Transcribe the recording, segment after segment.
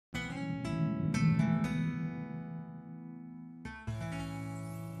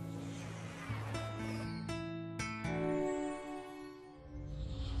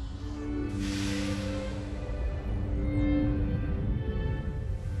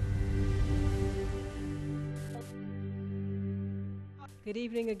Good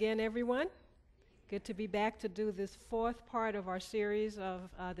evening again, everyone. Good to be back to do this fourth part of our series of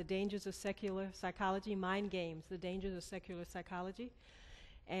the dangers of secular psychology, mind games, the dangers of secular psychology.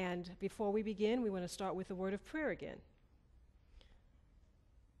 And before we begin, we want to start with a word of prayer again.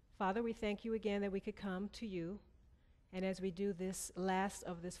 Father, we thank you again that we could come to you. And as we do this last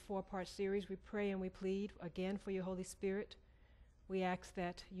of this four-part series, we pray and we plead again for your Holy Spirit. We ask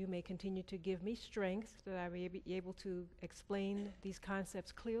that you may continue to give me strength, that I may be able to explain these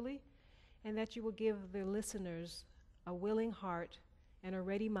concepts clearly, and that you will give the listeners a willing heart and a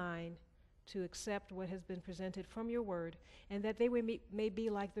ready mind to accept what has been presented from your word, and that they may be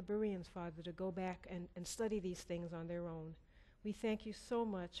like the Bereans, Father, to go back and study these things on their own. We thank you so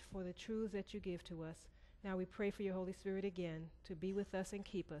much for the truths that you give to us. Now we pray for your Holy Spirit again to be with us and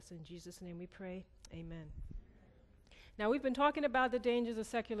keep us. In Jesus' name we pray. Amen. Now, we've been talking about the dangers of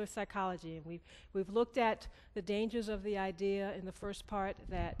secular psychology, and we've looked at the dangers of the idea in the first part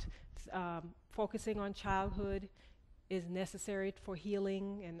that focusing on childhood is necessary for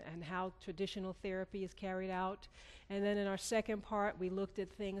healing and how traditional therapy is carried out. And then in our second part, we looked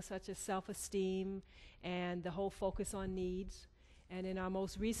at things such as self-esteem and the whole focus on needs. And in our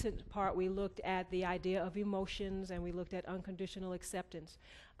most recent part, we looked at the idea of emotions, and we looked at unconditional acceptance.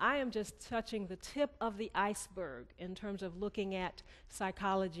 I am just touching the tip of the iceberg in terms of looking at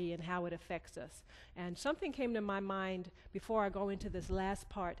psychology and how it affects us. And something came to my mind before I go into this last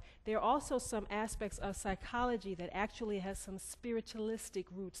part. There are also some aspects of psychology that actually has some spiritualistic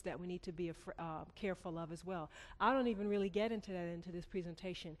roots that we need to be careful of as well. I don't even really get into that into this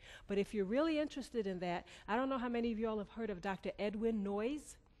presentation. But if you're really interested in that, I don't know how many of you all have heard of Dr. Edwin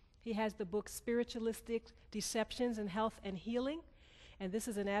Noyes. He has the book Spiritualistic Deceptions in Health and Healing. And this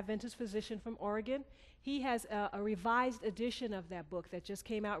is an Adventist physician from Oregon. He has a revised edition of that book that just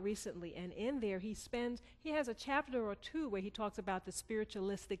came out recently. And in there, he has a chapter or two where he talks about the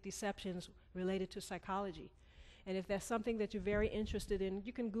spiritualistic deceptions related to psychology. And if that's something that you're very interested in,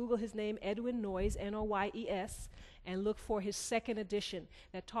 you can Google his name, Edwin Noyes, N-O-Y-E-S, and look for his second edition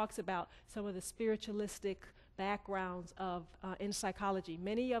that talks about some of the spiritualistic backgrounds of in psychology.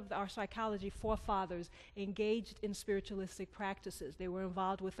 Many of our psychology forefathers engaged in spiritualistic practices. They were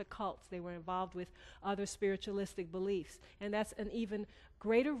involved with occults. They were involved with other spiritualistic beliefs. And that's an even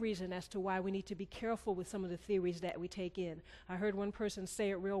greater reason as to why we need to be careful with some of the theories that we take in. I heard one person say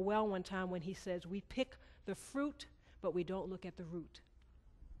it real well one time when he says, we pick the fruit, but we don't look at the root.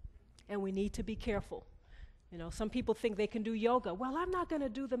 And we need to be careful. You know, some people think they can do yoga. Well, I'm not going to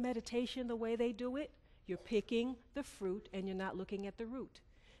do the meditation the way they do it. You're picking the fruit and you're not looking at the root.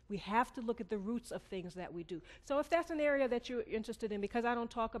 We have to look at the roots of things that we do. So if that's an area that you're interested in, because I don't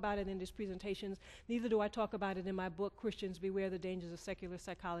talk about it in these presentations, neither do I talk about it in my book, Christians Beware the Dangers of Secular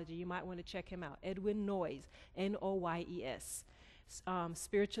Psychology, you might want to check him out. Edwin Noyes, N-O-Y-E-S,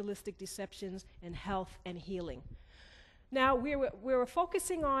 Spiritualistic Deceptions in Health and Healing. Now, we were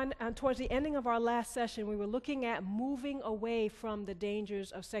focusing on, towards the ending of our last session, we were looking at moving away from the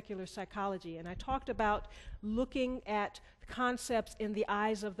dangers of secular psychology. And I talked about looking at concepts in the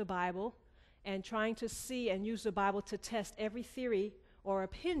eyes of the Bible and trying to see and use the Bible to test every theory or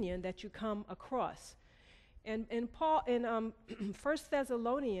opinion that you come across. And in 1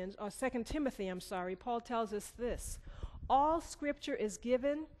 Thessalonians, or 2 Timothy, Paul tells us this: all Scripture is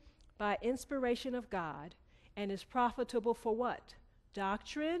given by inspiration of God, and is profitable for what?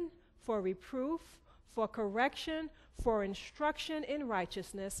 Doctrine, for reproof, for correction, for instruction in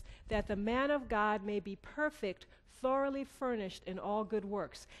righteousness, that the man of God may be perfect, thoroughly furnished in all good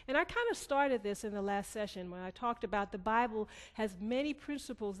works. And I kind of started this in the last session when I talked about the Bible has many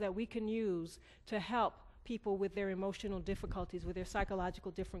principles that we can use to help people with their emotional difficulties, with their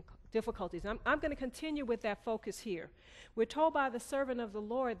psychological difficulties. I'm going to continue with that focus here. We're told by the servant of the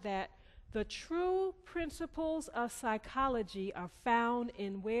Lord that the true principles of psychology are found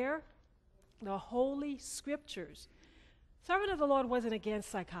in where? The Holy Scriptures. Servant of the Lord wasn't against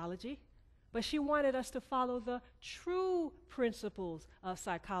psychology, but she wanted us to follow the true principles of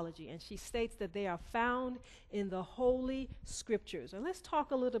psychology. And she states that they are found in the Holy Scriptures. And let's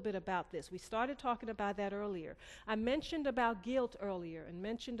talk a little bit about this. We started talking about that earlier. I mentioned about guilt earlier and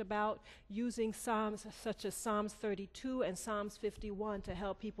mentioned about using Psalms such as Psalms 32 and Psalms 51 to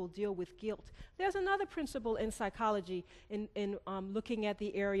help people deal with guilt. There's another principle in psychology in looking at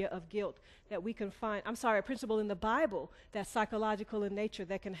the area of guilt that we can find, a principle in the Bible that's psychological in nature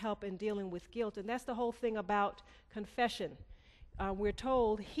that can help in dealing with guilt, and that's the whole thing about confession. We're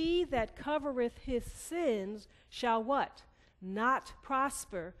told, he that covereth his sins shall what? Not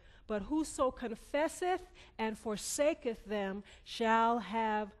prosper, but whoso confesseth and forsaketh them shall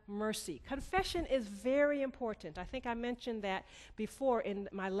have mercy. Confession is very important. I think I mentioned that before in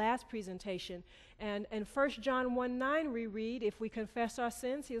my last presentation. And in 1 John 1:9 we read, if we confess our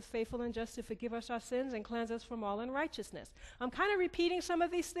sins, he is faithful and just to forgive us our sins and cleanse us from all unrighteousness. I'm kind of repeating some of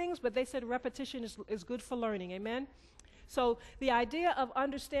these things, but they said repetition is good for learning. Amen? So the idea of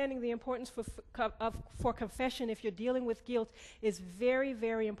understanding the importance for confession if you're dealing with guilt is very,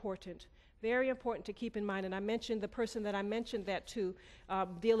 very important. Very important to keep in mind. And I mentioned the person that I mentioned that to,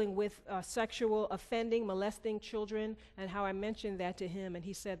 dealing with sexual offending, molesting children, and how I mentioned that to him. And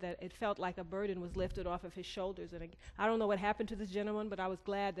he said that it felt like a burden was lifted off of his shoulders. And I don't know what happened to this gentleman, but I was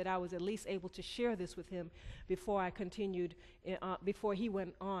glad that I was at least able to share this with him before I continued, before he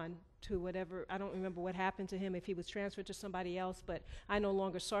went on to whatever. I don't remember what happened to him, if he was transferred to somebody else, but I no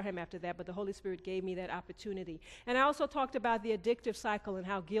longer saw him after that, but the Holy Spirit gave me that opportunity. And I also talked about the addictive cycle and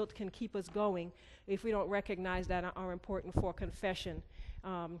how guilt can keep us going if we don't recognize that are important for confession.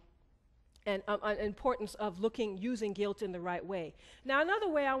 And importance of using guilt in the right way. Now, another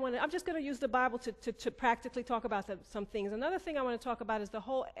way I'm just going to use the Bible to practically talk about some things. Another thing I want to talk about is the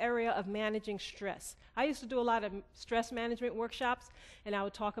whole area of managing stress. I used to do a lot of stress management workshops, and I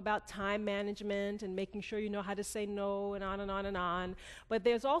would talk about time management and making sure you know how to say no and on and on and on. But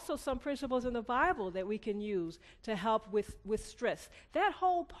there's also some principles in the Bible that we can use to help with stress. That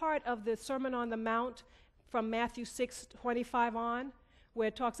whole part of the Sermon on the Mount from Matthew 6:25 on, where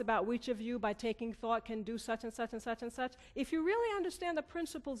it talks about which of you by taking thought can do such and such and such and such. If you really understand the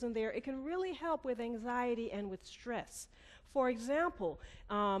principles in there, it can really help with anxiety and with stress. For example,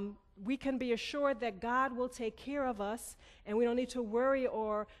 we can be assured that God will take care of us, and we don't need to worry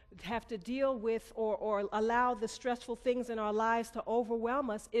or have to deal with or allow the stressful things in our lives to overwhelm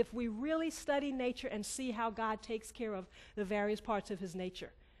us if we really study nature and see how God takes care of the various parts of his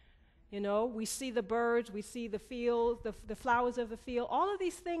nature. You know, we see the birds, we see the fields, the flowers of the field. All of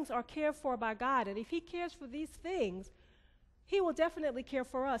these things are cared for by God. And if he cares for these things, he will definitely care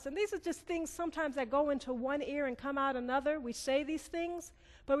for us. And these are just things sometimes that go into one ear and come out another. We say these things,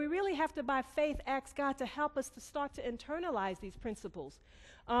 but we really have to, by faith, ask God to help us to start to internalize these principles.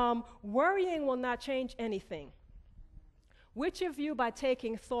 Worrying will not change anything. Which of you, by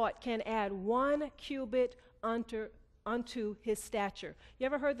taking thought, can add 1 cubit unto his stature? You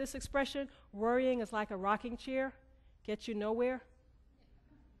ever heard this expression? Worrying is like a rocking chair, gets you nowhere.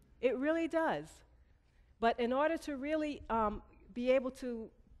 It really does. But in order to really be able to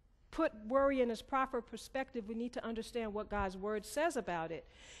put worry in its proper perspective, we need to understand what God's word says about it.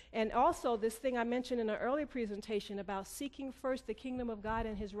 And also this thing I mentioned in an earlier presentation about seeking first the kingdom of God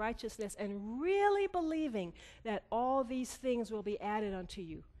and his righteousness, and really believing that all these things will be added unto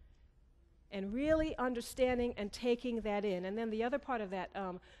you. And really understanding and taking that in. And then the other part of that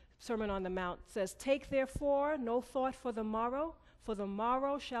Sermon on the Mount says, take therefore no thought for the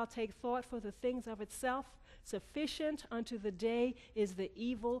morrow shall take thought for the things of itself. Sufficient unto the day is the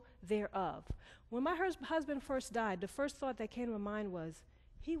evil thereof. When my husband first died, the first thought that came to my mind was,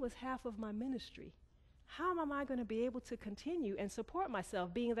 he was half of my ministry. How am I going to be able to continue and support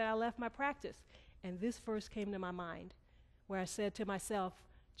myself, being that I left my practice? And this verse came to my mind, where I said to myself,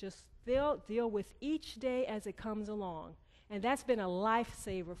 just deal with each day as it comes along. And that's been a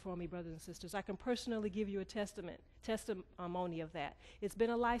lifesaver for me, brothers and sisters. I can personally give you a testimony of that. It's been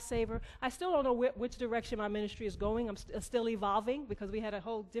a lifesaver. I still don't know which direction my ministry is going. I'm still evolving, because we had a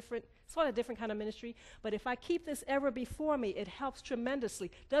whole different kind of ministry. But if I keep this ever before me, it helps tremendously.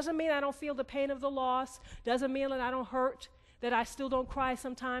 Doesn't mean I don't feel the pain of the loss. Doesn't mean that I don't hurt, that I still don't cry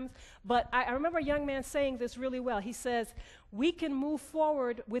sometimes. But I remember a young man saying this really well. He says, we can move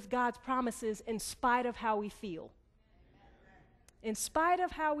forward with God's promises in spite of how we feel. In spite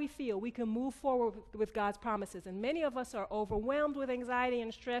of how we feel, we can move forward with God's promises. And many of us are overwhelmed with anxiety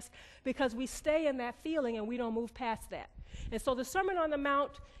and stress because we stay in that feeling and we don't move past that. And so the Sermon on the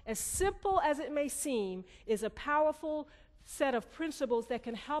Mount, as simple as it may seem, is a powerful set of principles that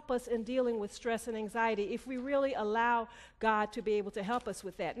can help us in dealing with stress and anxiety if we really allow God to be able to help us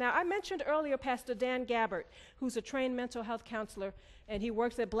with that. Now, I mentioned earlier Pastor Dan Gabbert, who's a trained mental health counselor, and he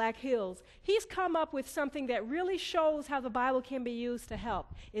works at Black Hills. He's come up with something that really shows how the Bible can be used to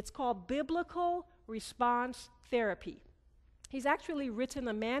help. It's called Biblical Response Therapy. He's actually written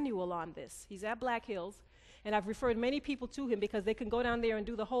a manual on this. He's at Black Hills. And I've referred many people to him because they can go down there and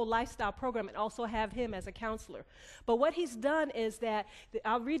do the whole lifestyle program and also have him as a counselor. But what he's done is that,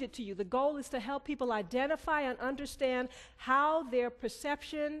 I'll read it to you. The goal is to help people identify and understand how their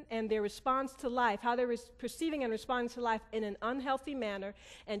perception and their response to life, how they're perceiving and responding to life in an unhealthy manner,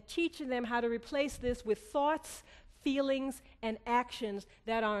 and teaching them how to replace this with thoughts, feelings, and actions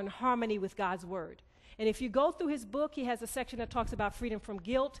that are in harmony with God's word. And if you go through his book, he has a section that talks about freedom from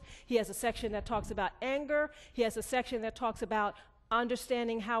guilt. He has a section that talks about anger. He has a section that talks about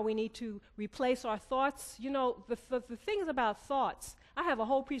understanding how we need to replace our thoughts. You know, the things about thoughts, I have a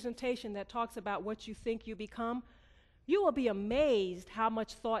whole presentation that talks about what you think you become. You will be amazed how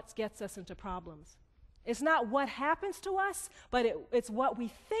much thoughts gets us into problems. It's not what happens to us, but it's what we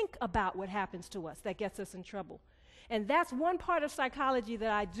think about what happens to us that gets us in trouble. And that's one part of psychology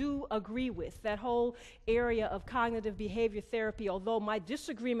that I do agree with, that whole area of cognitive behavior therapy, although my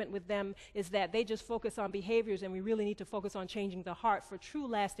disagreement with them is that they just focus on behaviors and we really need to focus on changing the heart for true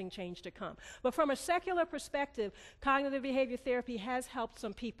lasting change to come. But from a secular perspective, cognitive behavior therapy has helped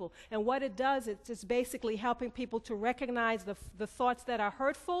some people. And what it does, it's just basically helping people to recognize the thoughts that are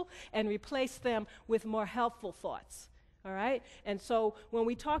hurtful and replace them with more helpful thoughts. All right? And so when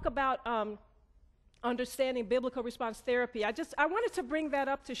we talk about understanding biblical response therapy, I wanted to bring that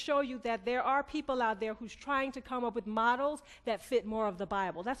up to show you that there are people out there who's trying to come up with models that fit more of the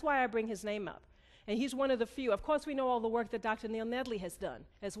Bible. That's why I bring his name up. And he's one of the few. Of course, we know all the work that Dr. Neil Nedley has done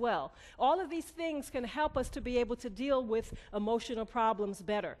as well. All of these things can help us to be able to deal with emotional problems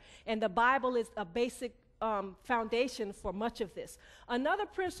better. And the Bible is a basic foundation for much of this. Another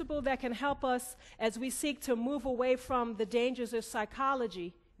principle that can help us as we seek to move away from the dangers of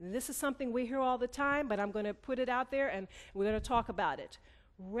psychology, and this is something we hear all the time, but I'm going to put it out there and we're going to talk about it.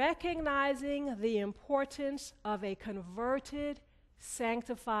 Recognizing the importance of a converted,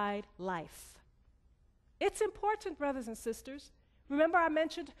 sanctified life. It's important, brothers and sisters. Remember I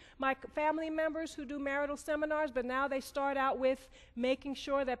mentioned my family members who do marital seminars, but now they start out with making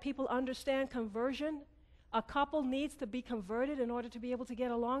sure that people understand conversion. A couple needs to be converted in order to be able to get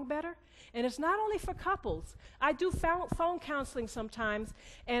along better. And it's not only for couples. I do phone counseling sometimes,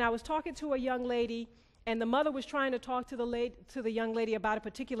 and I was talking to a young lady, and the mother was trying to talk to the young lady about a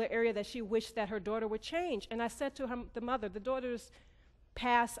particular area that she wished that her daughter would change. And I said to the mother, the daughter's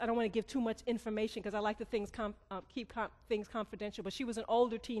past, I don't want to give too much information because I like to keep things confidential, but she was an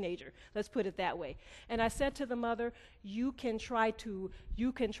older teenager, let's put it that way. And I said to the mother, you can try to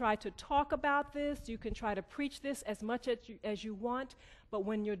talk about this, you can try to preach this as much as you want, but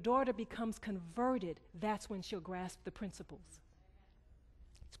when your daughter becomes converted, that's when she'll grasp the principles.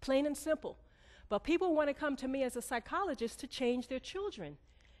 It's plain and simple. But people want to come to me as a psychologist to change their children.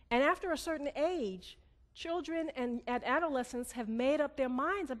 And after a certain age, children and adolescents have made up their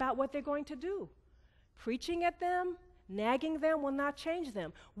minds about what they're going to do. Preaching at them, nagging them will not change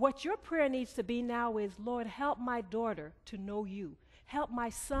them. What your prayer needs to be now is, Lord, help my daughter to know you. Help my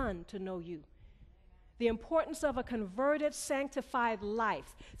son to know you. The importance of a converted, sanctified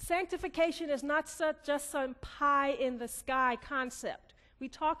life. Sanctification is not just some pie-in-the-sky concept. We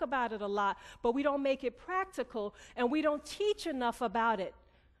talk about it a lot, but we don't make it practical, and we don't teach enough about it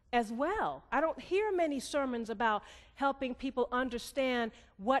as well. I don't hear many sermons about helping people understand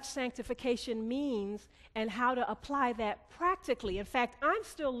what sanctification means and how to apply that practically. In fact, I'm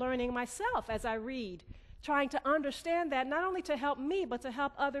still learning myself as I read, trying to understand that not only to help me, but to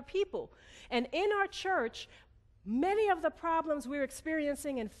help other people. And in our church, many of the problems we're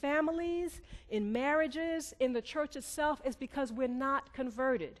experiencing in families, in marriages, in the church itself is because we're not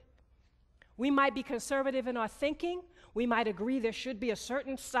converted. We might be conservative in our thinking. We might agree there should be a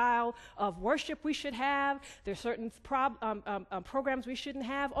certain style of worship we should have. There's certain programs we shouldn't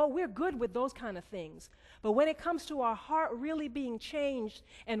have. Oh, we're good with those kind of things. But when it comes to our heart really being changed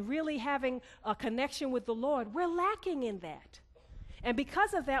and really having a connection with the Lord, we're lacking in that. And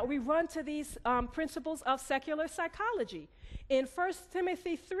because of that, we run to these principles of secular psychology. In 1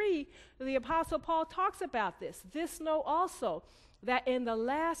 Timothy 3, the Apostle Paul talks about this. This know also, that in the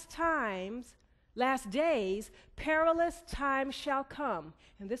last days, perilous times shall come.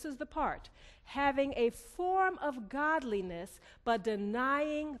 And this is the part. Having a form of godliness, but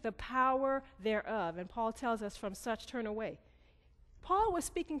denying the power thereof. And Paul tells us, from such turn away. Paul was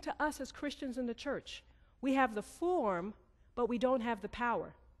speaking to us as Christians in the church. We have the form, but we don't have the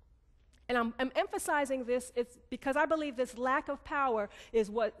power. And I'm emphasizing this, it's because I believe this lack of power is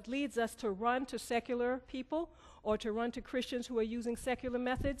what leads us to run to secular people or to run to Christians who are using secular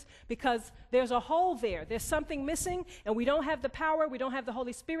methods, because there's a hole there. There's something missing, and we don't have the power, we don't have the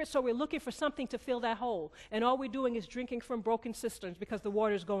Holy Spirit, so we're looking for something to fill that hole. And all we're doing is drinking from broken cisterns because the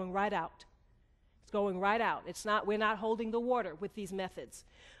water's going right out. It's going right out. We're not holding the water with these methods.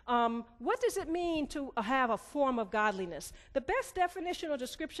 What does it mean to have a form of godliness? The best definition or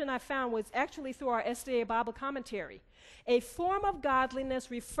description I found was actually through our SDA Bible commentary. A form of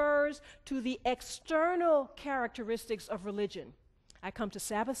godliness refers to the external characteristics of religion. I come to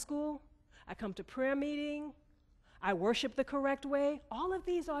Sabbath school, I come to prayer meeting, I worship the correct way. All of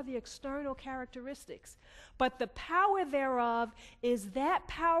these are the external characteristics. But the power thereof is that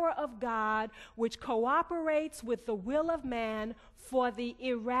power of God which cooperates with the will of man for the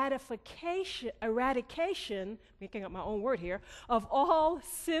eradication, making up my own word here, of all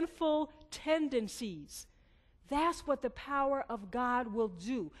sinful tendencies. That's what the power of God will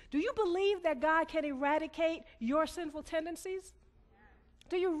do. Do you believe that God can eradicate your sinful tendencies?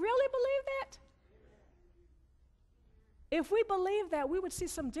 Do you really believe that? If we believe that, we would see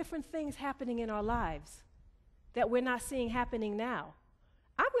some different things happening in our lives that we're not seeing happening now.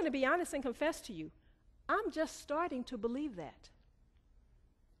 I'm going to be honest and confess to you, I'm just starting to believe that.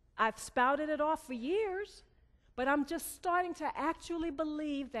 I've spouted it off for years, but I'm just starting to actually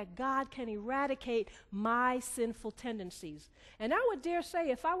believe that God can eradicate my sinful tendencies. And I would dare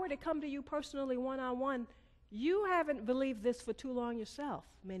say, if I were to come to you personally one-on-one, you haven't believed this for too long yourself,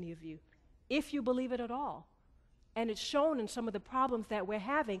 many of you, if you believe it at all. And it's shown in some of the problems that we're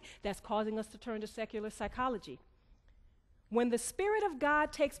having that's causing us to turn to secular psychology. When the Spirit of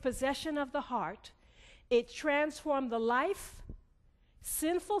God takes possession of the heart, it transforms the life.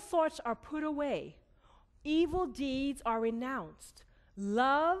 Sinful thoughts are put away. Evil deeds are renounced.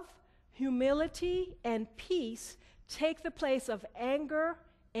 Love, humility, and peace take the place of anger,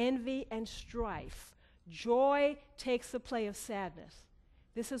 envy, and strife. Joy takes the place of sadness.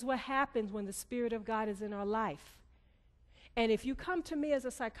 This is what happens when the Spirit of God is in our life. And if you come to me as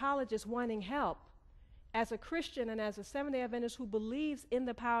a psychologist wanting help, as a Christian and as a Seventh-day Adventist who believes in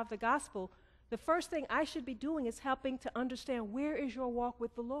the power of the gospel, the first thing I should be doing is helping to understand, where is your walk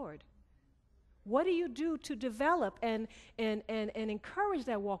with the Lord? What do you do to develop and encourage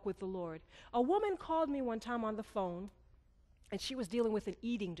that walk with the Lord? A woman called me one time on the phone, and she was dealing with an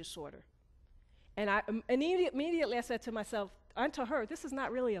eating disorder. And immediately I said to myself, and to her, this is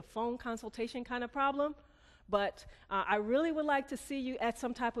not really a phone consultation kind of problem, but I really would like to see you at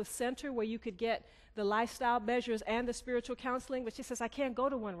some type of center where you could get the lifestyle measures and the spiritual counseling. But she says, I can't go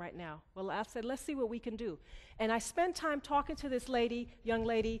to one right now. Well, I said, let's see what we can do. And I spent time talking to this young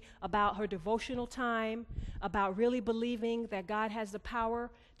lady, about her devotional time, about really believing that God has the power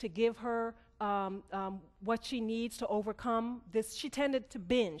to give her what she needs to overcome this. She tended to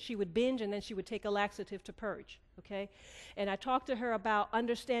binge. She would binge, and then she would take a laxative to purge, okay? And I talked to her about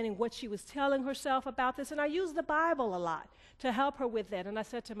understanding what she was telling herself about this, and I used the Bible a lot to help her with that. And I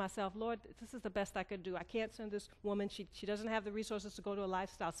said to myself, Lord, this is the best I could do. I can't send this woman. She doesn't have the resources to go to a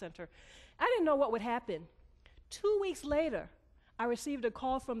lifestyle center. I didn't know what would happen. 2 weeks later, I received a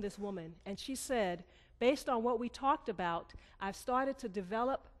call from this woman, and she said, based on what we talked about, I've started to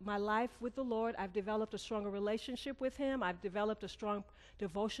develop my life with the Lord. I've developed a stronger relationship with Him. I've developed a strong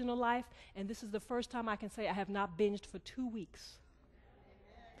devotional life. And this is the first time I can say I have not binged for 2 weeks.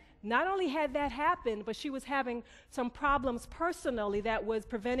 Not only had that happened, but she was having some problems personally that was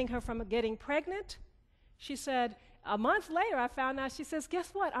preventing her from getting pregnant. She said, a month later, I found out, she says, guess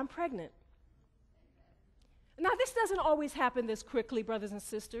what? I'm pregnant. Now, this doesn't always happen this quickly, brothers and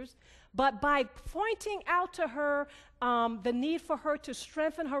sisters, but by pointing out to her the need for her to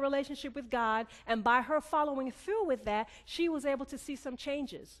strengthen her relationship with God, and by her following through with that, she was able to see some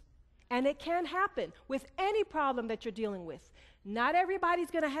changes. And it can happen with any problem that you're dealing with. Not everybody's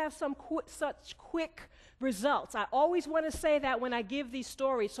going to have such quick results. I always want to say that when I give these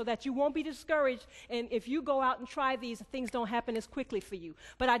stories, so that you won't be discouraged, and if you go out and try these, things don't happen as quickly for you.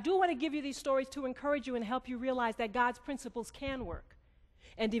 But I do want to give you these stories to encourage you and help you realize that God's principles can work.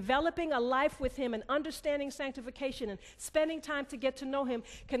 And developing a life with Him and understanding sanctification and spending time to get to know Him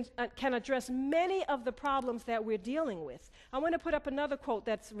can address many of the problems that we're dealing with. I want to put up another quote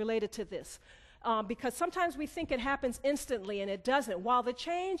that's related to this. Because sometimes we think it happens instantly, and it doesn't. While the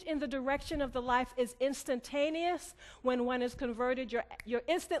change in the direction of the life is instantaneous, when one is converted, you're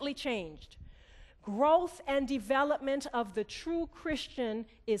instantly changed. Growth and development of the true Christian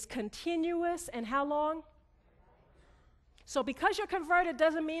is continuous, and how long? So because you're converted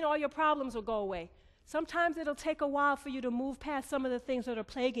doesn't mean all your problems will go away. Sometimes it'll take a while for you to move past some of the things that are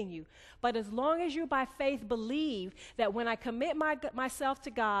plaguing you. But as long as you by faith believe that when I commit myself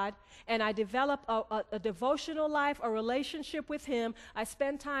to God and I develop a devotional life, a relationship with Him, I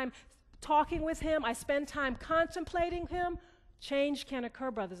spend time talking with Him, I spend time contemplating Him, change can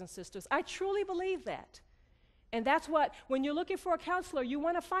occur, brothers and sisters. I truly believe that. And that's what, when you're looking for a counselor, you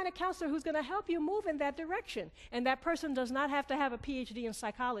want to find a counselor who's going to help you move in that direction. And that person does not have to have a PhD in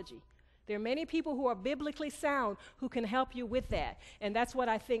psychology. There are many people who are biblically sound who can help you with that. And that's what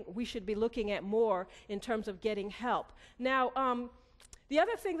I think we should be looking at more in terms of getting help. Now, the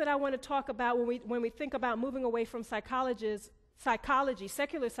other thing that I want to talk about when we think about moving away from psychology,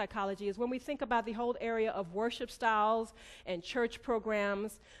 secular psychology, is when we think about the whole area of worship styles and church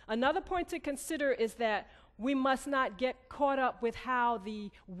programs. Another point to consider is that we must not get caught up with how the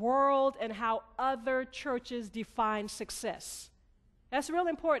world and how other churches define success. That's real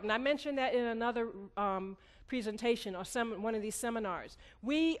important. I mentioned that in another presentation or one of these seminars.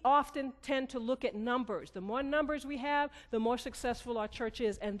 We often tend to look at numbers. The more numbers we have, the more successful our church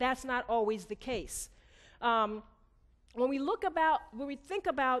is, and that's not always the case. When we think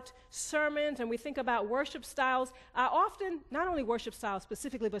about sermons and we think about worship styles, I often, not only worship styles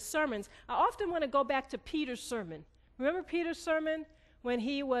specifically, but sermons, I often want to go back to Peter's sermon. Remember Peter's sermon when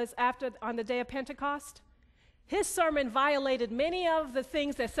he was on the day of Pentecost? His sermon violated many of the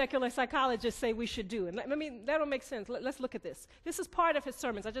things that secular psychologists say we should do. And that'll make sense. Let's look at this. This is part of his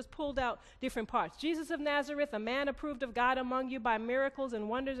sermons. I just pulled out different parts. Jesus of Nazareth, a man approved of God among you by miracles and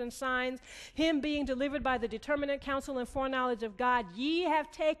wonders and signs, him being delivered by the determinate counsel and foreknowledge of God, ye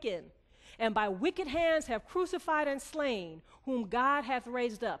have taken, and by wicked hands have crucified and slain, whom God hath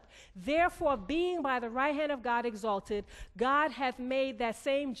raised up. Therefore, being by the right hand of God exalted, God hath made that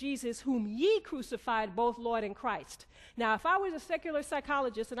same Jesus, whom ye crucified, both Lord and Christ. Now, if I was a secular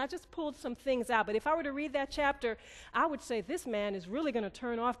psychologist, and I just pulled some things out, but if I were to read that chapter, I would say this man is really going to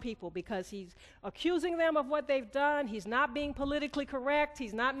turn off people because he's accusing them of what they've done. He's not being politically correct.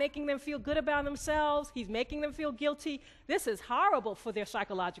 He's not making them feel good about themselves. He's making them feel guilty. This is horrible for their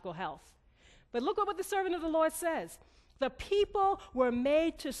psychological health. But look at what the servant of the Lord says. The people were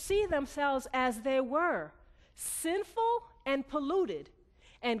made to see themselves as they were, sinful and polluted,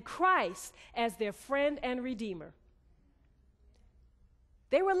 and Christ as their friend and redeemer.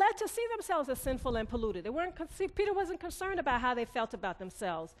 They were led to see themselves as sinful and polluted. Peter wasn't concerned about how they felt about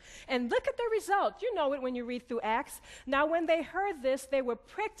themselves. And look at the result. You know it when you read through Acts. Now when they heard this, they were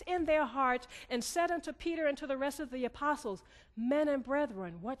pricked in their heart and said unto Peter and to the rest of the apostles, Men and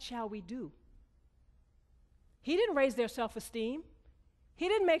brethren, what shall we do? He didn't raise their self-esteem. He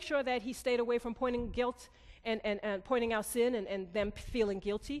didn't make sure that he stayed away from pointing guilt and pointing out sin and them feeling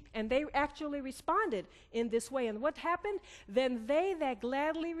guilty. And they actually responded in this way. And what happened? Then they that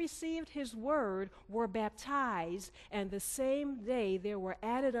gladly received his word were baptized, and the same day there were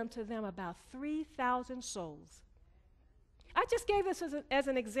added unto them about 3,000 souls. I just gave this as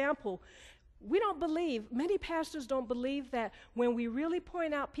an example. We don't believe, many pastors don't believe that when we really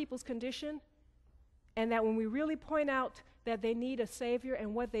point out people's condition, and that when we really point out that they need a Savior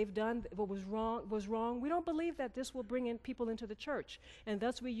and what they've done, what was wrong, we don't believe that this will bring in people into the church. And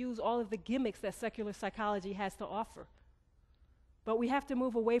thus we use all of the gimmicks that secular psychology has to offer. But we have to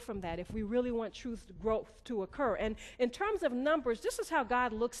move away from that if we really want truth growth to occur. And in terms of numbers, this is how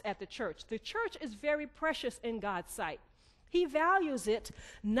God looks at the church. The church is very precious in God's sight. He values it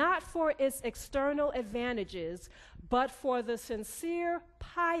not for its external advantages, but for the sincere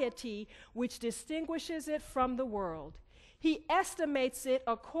piety which distinguishes it from the world. He estimates it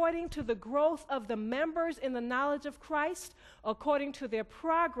according to the growth of the members in the knowledge of Christ, according to their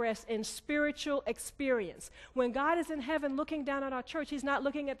progress in spiritual experience. When God is in heaven looking down at our church, he's not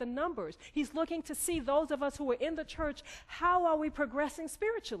looking at the numbers. He's looking to see those of us who are in the church, how are we progressing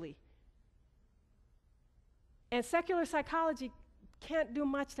spiritually? And secular psychology can't do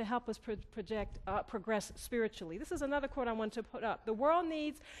much to help us progress spiritually. This is another quote I want to put up. The world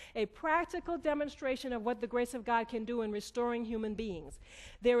needs a practical demonstration of what the grace of God can do in restoring human beings.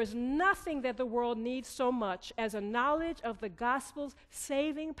 There is nothing that the world needs so much as a knowledge of the gospel's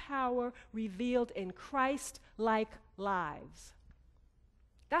saving power revealed in Christ-like lives.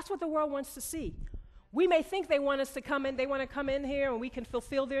 That's what the world wants to see. We may think they want us to come in, they want to come in here and we can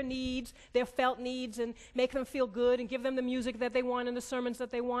fulfill their needs, their felt needs, and make them feel good and give them the music that they want and the sermons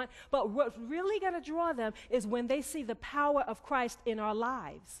that they want. But what's really going to draw them is when they see the power of Christ in our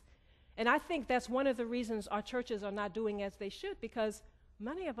lives. And I think that's one of the reasons our churches are not doing as they should, because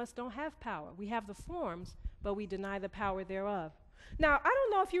many of us don't have power. We have the forms, but we deny the power thereof. Now, I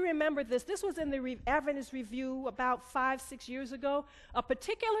don't know if you remember this. This was in the Adventist Review about 5-6 years ago. A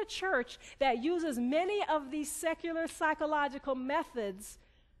particular church that uses many of these secular psychological methods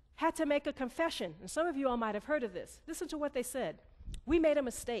had to make a confession. And some of you all might have heard of this. Listen to what they said. We made a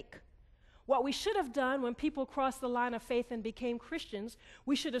mistake. What we should have done when people crossed the line of faith and became Christians,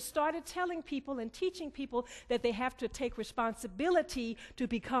 we should have started telling people and teaching people that they have to take responsibility to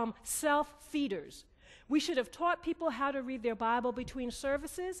become self-feeders. We should have taught people how to read their Bible between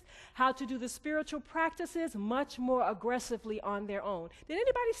services, how to do the spiritual practices much more aggressively on their own. Did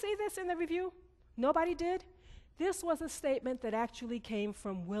anybody see this in the review? Nobody did? This was a statement that actually came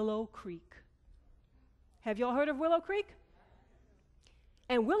from Willow Creek. Have y'all heard of Willow Creek?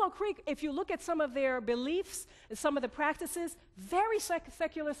 And Willow Creek, if you look at some of their beliefs and some of the practices, very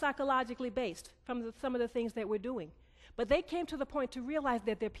secular, psychologically based from some of the things that we're doing. But they came to the point to realize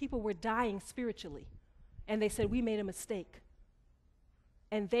that their people were dying spiritually. And they said, we made a mistake.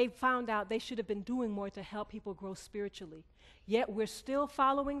 And they found out they should have been doing more to help people grow spiritually. Yet we're still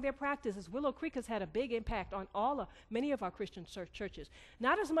following their practices. Willow Creek has had a big impact on many of our Christian churches.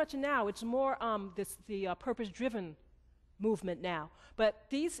 Not as much now. It's more the purpose-driven movement now. But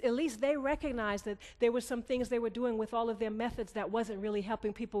at least they recognized that there were some things they were doing with all of their methods that wasn't really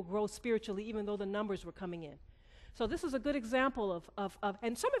helping people grow spiritually, even though the numbers were coming in. So this is a good example of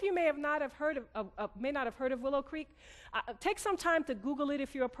and some of you may not have heard of Willow Creek. Take some time to Google it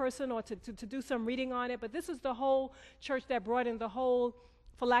if you're a person, or to do some reading on it. But this is the whole church that brought in the whole,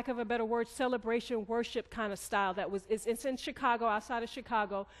 for lack of a better word, celebration worship kind of style. It's in Chicago, outside of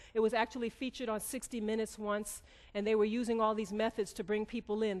Chicago. It was actually featured on 60 Minutes once, and they were using all these methods to bring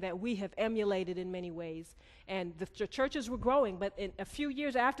people in that we have emulated in many ways. And the churches were growing, but in a few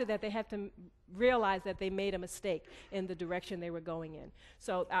years after that, they had to realize that they made a mistake in the direction they were going in.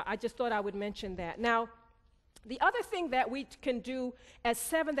 So I just thought I would mention that. Now, the other thing that we can do as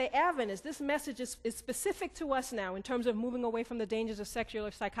Seventh-day Adventists, this message is specific to us now in terms of moving away from the dangers of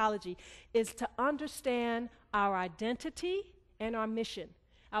secular psychology, is to understand our identity and our mission.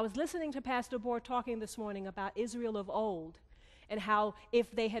 I was listening to Pastor Bohr talking this morning about Israel of old, and how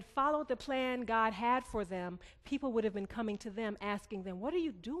if they had followed the plan God had for them, people would have been coming to them asking them, what are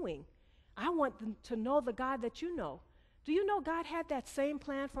you doing? I want them to know the God that you know. Do you know God had that same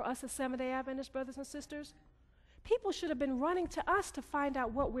plan for us as Seventh-day Adventists, brothers and sisters? People should have been running to us to find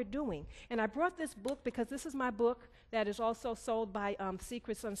out what we're doing. And I brought this book because this is my book that is also sold by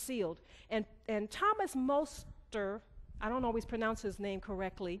Secrets Unsealed. And Thomas Moster, I don't always pronounce his name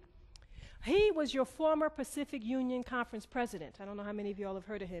correctly, he was your former Pacific Union Conference president. I don't know how many of you all have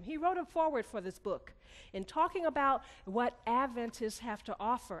heard of him. He wrote a foreword for this book in talking about what Adventists have to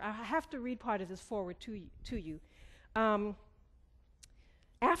offer. I have to read part of this foreword to you.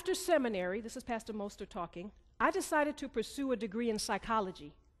 After seminary, this is Pastor Moster talking, I decided to pursue a degree in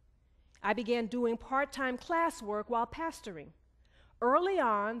psychology. I began doing part-time classwork while pastoring. Early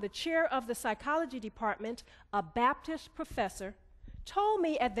on, the chair of the psychology department, a Baptist professor, told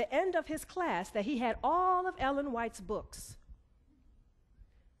me at the end of his class that he had all of Ellen White's books,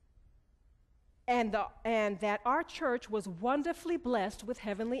 and that our church was wonderfully blessed with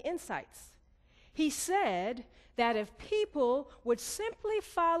heavenly insights. He said that if people would simply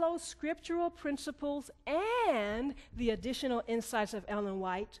follow scriptural principles and the additional insights of Ellen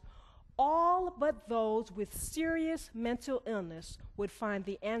White, all but those with serious mental illness would find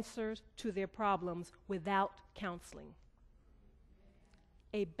the answers to their problems without counseling.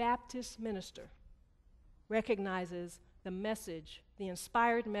 A Baptist minister recognizes the message, the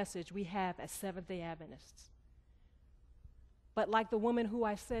inspired message we have as Seventh-day Adventists. But like the woman who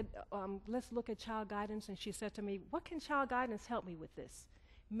I said, let's look at child guidance, and she said to me, what can child guidance help me with this?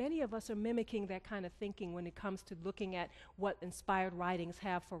 Many of us are mimicking that kind of thinking when it comes to looking at what inspired writings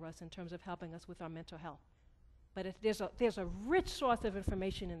have for us in terms of helping us with our mental health. But there's a rich source of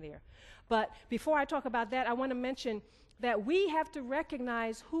information in there. But before I talk about that, I want to mention that we have to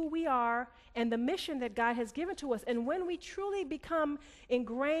recognize who we are and the mission that God has given to us. And when we truly become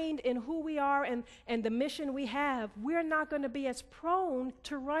ingrained in who we are and the mission we have, we're not going to be as prone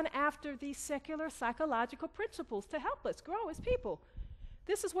to run after these secular psychological principles to help us grow as people.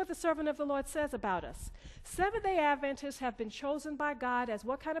 This is what the servant of the Lord says about us. Seventh-day Adventists have been chosen by God as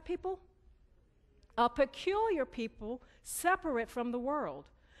what kind of people? A peculiar people, separate from the world.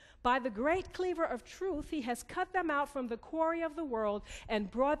 By the great cleaver of truth, he has cut them out from the quarry of the world and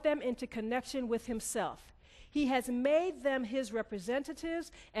brought them into connection with himself. He has made them his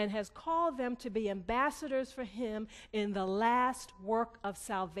representatives and has called them to be ambassadors for him in the last work of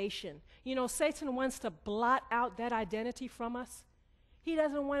salvation. You know, Satan wants to blot out that identity from us. He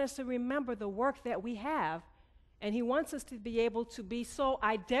doesn't want us to remember the work that we have, and he wants us to be able to be so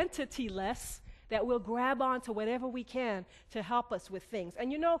identityless that we'll grab on to whatever we can to help us with things. And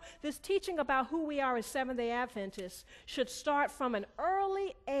you know, this teaching about who we are as Seventh-day Adventists should start from an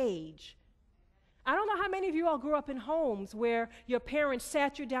early age. I don't know how many of you all grew up in homes where your parents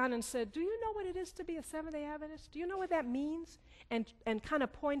sat you down and said, do you know what it is to be a Seventh-day Adventist? Do you know what that means? And kind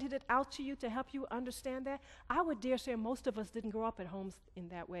of pointed it out to you to help you understand that. I would dare say most of us didn't grow up in homes in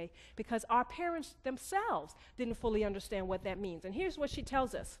that way because our parents themselves didn't fully understand what that means. And here's what she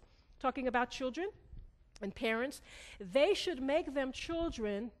tells us. Talking about children and parents, they should make them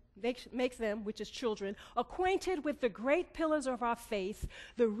children makes them, which is children, acquainted with the great pillars of our faith,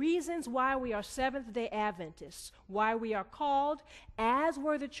 the reasons why we are Seventh-day Adventists, why we are called, as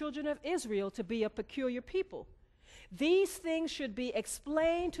were the children of Israel, to be a peculiar people. These things should be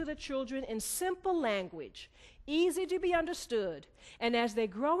explained to the children in simple language, easy to be understood, and as they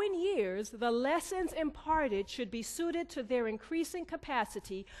grow in years, the lessons imparted should be suited to their increasing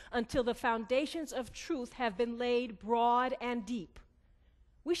capacity until the foundations of truth have been laid broad and deep.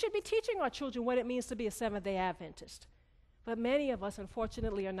 We should be teaching our children what it means to be a Seventh-day Adventist. But many of us,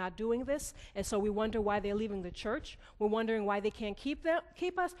 unfortunately, are not doing this, and so we wonder why they're leaving the church. We're wondering why they can't keep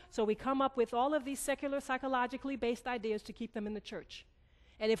us, so we come up with all of these secular, psychologically based ideas to keep them in the church.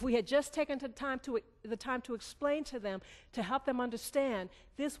 And if we had just taken the time to explain to them, to help them understand,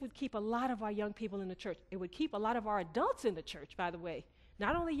 this would keep a lot of our young people in the church. It would keep a lot of our adults in the church, by the way,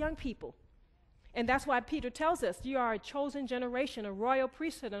 not only young people. And that's why Peter tells us, you are a chosen generation, a royal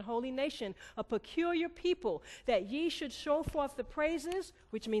priesthood, a holy nation, a peculiar people, that ye should show forth the praises,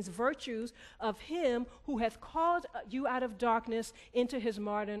 which means virtues, of him who hath called you out of darkness into his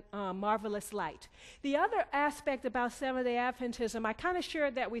marvelous light. The other aspect about Seventh-day Adventism, I kind of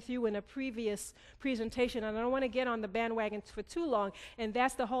shared that with you in a previous presentation, and I don't want to get on the bandwagon for too long, and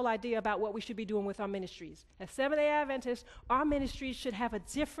that's the whole idea about what we should be doing with our ministries. As Seventh-day Adventists, our ministries should have a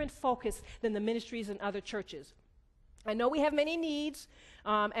different focus than the ministries in other churches. I know we have many needs,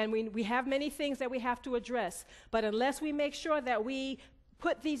 and we have many things that we have to address, but unless we make sure that we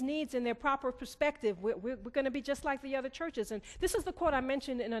put these needs in their proper perspective, we're going to be just like the other churches. And this is the quote I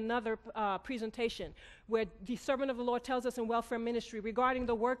mentioned in another presentation, where the servant of the Lord tells us in welfare ministry regarding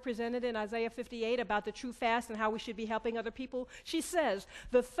the work presented in Isaiah 58 about the true fast and how we should be helping other people. She says,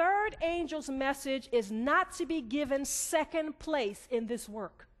 the third angel's message is not to be given second place in this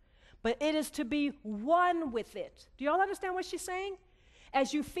work, but it is to be one with it. Do you all understand what she's saying?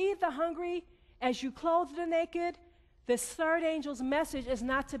 As you feed the hungry, as you clothe the naked, this third angel's message is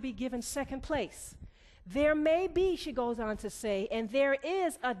not to be given second place. There may be, she goes on to say, and there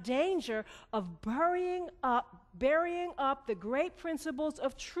is a danger of burying up the great principles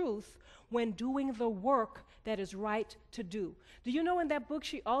of truth when doing the work that is right to do. Do you know in that book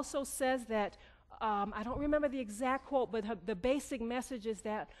she also says that, I don't remember the exact quote, but the basic message is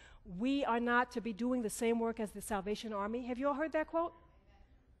that we are not to be doing the same work as the Salvation Army. Have you all heard that quote?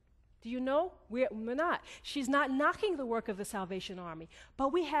 Do you know? We're not. She's not knocking the work of the Salvation Army,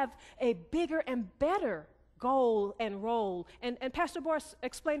 but we have a bigger and better goal and role. And Pastor Boris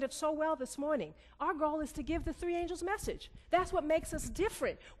explained it so well this morning. Our goal is to give the three angels' message. That's what makes us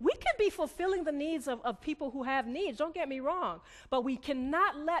different. We can be fulfilling the needs of people who have needs, don't get me wrong, but we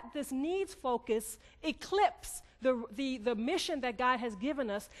cannot let this needs focus eclipse the mission that God has given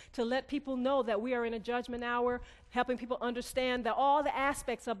us to let people know that we are in a judgment hour, helping people understand all the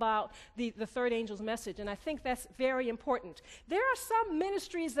aspects about the third angel's message. And I think that's very important. There are some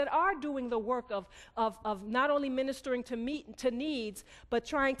ministries that are doing the work of not only ministering to needs, but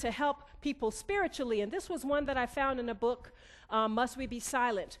trying to help people spiritually. And this was one that I found in a book, Must We Be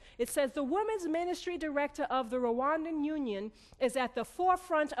Silent? It says, the women's ministry director of the Rwandan Union is at the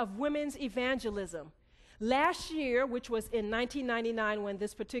forefront of women's evangelism. Last year, which was in 1999 when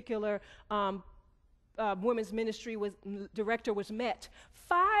this particular women's ministry director was met,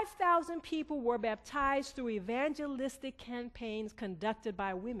 5,000 people were baptized through evangelistic campaigns conducted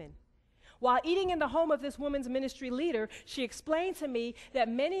by women. While eating in the home of this women's ministry leader, she explained to me that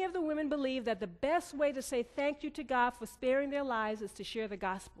many of the women believe that the best way to say thank you to God for sparing their lives is to share the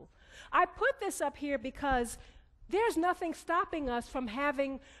gospel. I put this up here because there's nothing stopping us from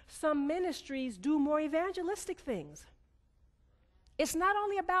having some ministries do more evangelistic things. It's not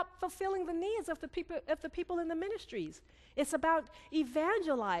only about fulfilling the needs of the people in the ministries. It's about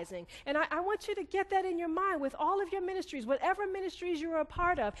evangelizing. And I want you to get that in your mind with all of your ministries, whatever ministries you're a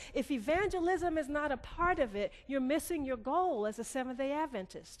part of. If evangelism is not a part of it, you're missing your goal as a Seventh-day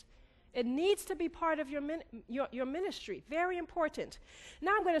Adventist. It needs to be part of your ministry. Very important.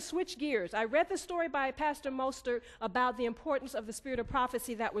 Now I'm going to switch gears. I read the story by Pastor Mostert about the importance of the spirit of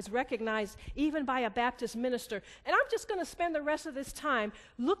prophecy that was recognized even by a Baptist minister. And I'm just going to spend the rest of this time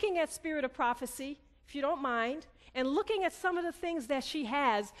looking at spirit of prophecy, if you don't mind, and looking at some of the things that she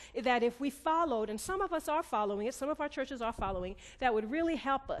has that if we followed, and some of us are following it, some of our churches are following, that would really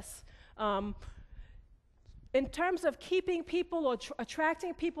help us. In terms of keeping people or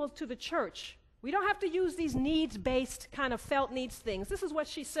attracting people to the church, we don't have to use these needs-based kind of felt needs things. This is what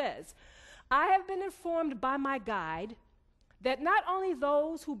she says. I have been informed by my guide that not only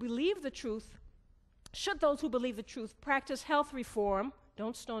those who believe the truth, should those who believe the truth practice health reform.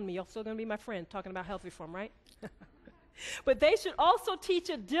 Don't stone me, you're still going to be my friend talking about health reform, right? But they should also teach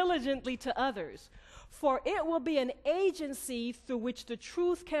it diligently to others, for it will be an agency through which the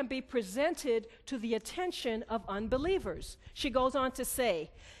truth can be presented to the attention of unbelievers. She goes on to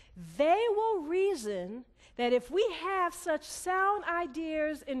say, they will reason that if we have such sound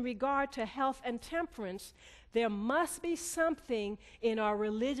ideas in regard to health and temperance, there must be something in our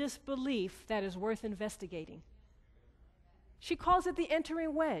religious belief that is worth investigating. She calls it the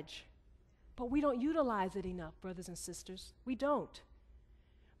entering wedge, but we don't utilize it enough, brothers and sisters. We don't.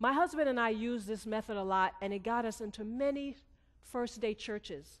 My husband and I use this method a lot, and it got us into many first-day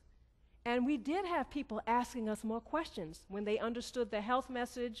churches. And we did have people asking us more questions when they understood the health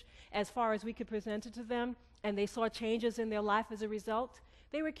message as far as we could present it to them, and they saw changes in their life as a result.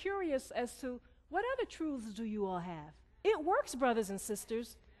 They were curious as to, what other truths do you all have? It works, brothers and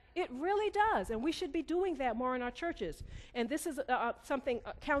sisters. It really does, and we should be doing that more in our churches. And this is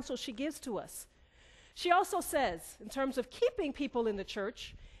counsel she gives to us. She also says, in terms of keeping people in the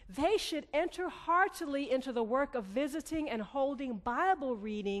church, they should enter heartily into the work of visiting and holding Bible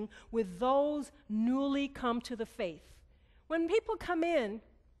reading with those newly come to the faith. When people come in,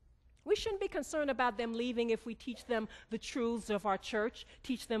 we shouldn't be concerned about them leaving if we teach them the truths of our church,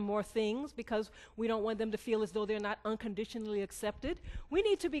 teach them more things, because we don't want them to feel as though they're not unconditionally accepted. We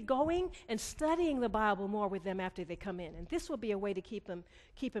need to be going and studying the Bible more with them after they come in, and this will be a way to keep them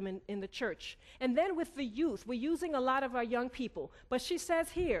in the church. And then with the youth, we're using a lot of our young people, but she says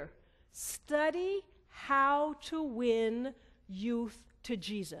here, study how to win youth to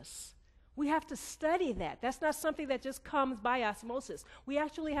Jesus. We have to study that. That's not something that just comes by osmosis. We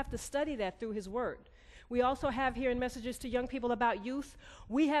actually have to study that through his word. We also have here in Messages to Young People about youth,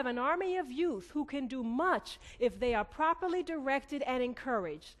 we have an army of youth who can do much if they are properly directed and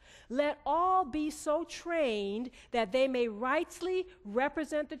encouraged. Let all be so trained that they may rightly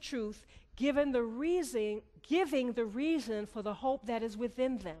represent the truth, giving the reason for the hope that is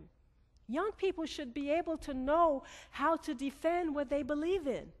within them. Young people should be able to know how to defend what they believe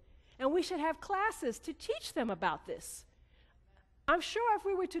in. And we should have classes to teach them about this. I'm sure if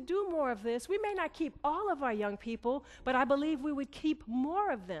we were to do more of this, we may not keep all of our young people, but I believe we would keep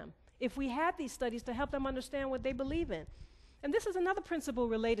more of them if we had these studies to help them understand what they believe in. And this is another principle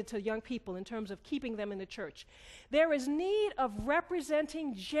related to young people in terms of keeping them in the church. There is need of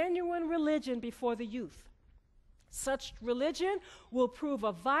representing genuine religion before the youth. Such religion will prove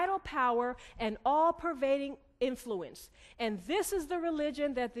a vital power and all-pervading influence. And this is the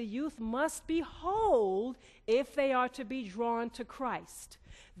religion that the youth must behold if they are to be drawn to Christ.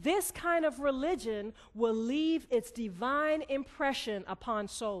 This kind of religion will leave its divine impression upon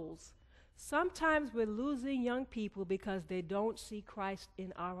souls. Sometimes we're losing young people because they don't see Christ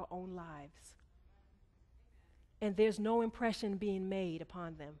in our own lives. And there's no impression being made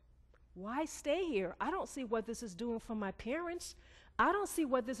upon them. Why stay here? I don't see what this is doing for my parents. I don't see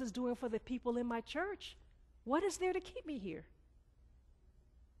what this is doing for the people in my church. What is there to keep me here?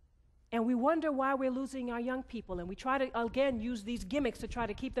 And we wonder why we're losing our young people, and we try to, again, use these gimmicks to try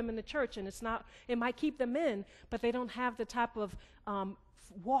to keep them in the church, and it might keep them in, but they don't have the type of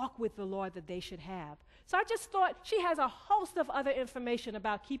walk with the Lord that they should have. So I just thought she has a host of other information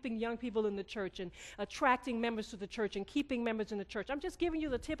about keeping young people in the church and attracting members to the church and keeping members in the church. I'm just giving you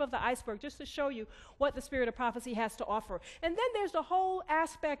the tip of the iceberg just to show you what the Spirit of Prophecy has to offer. And then there's the whole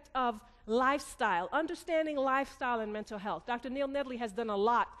aspect of lifestyle, understanding lifestyle and mental health. Dr. Neil Nedley has done a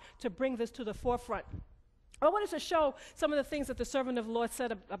lot to bring this to the forefront. I wanted to show some of the things that the servant of the Lord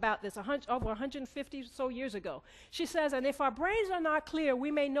said about this over 150 or so years ago. She says, and if our brains are not clear,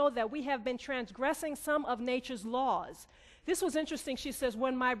 we may know that we have been transgressing some of nature's laws. This was interesting. She says,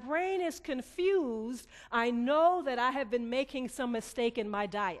 when my brain is confused, I know that I have been making some mistake in my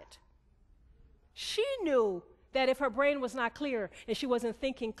diet. She knew that if her brain was not clear and she wasn't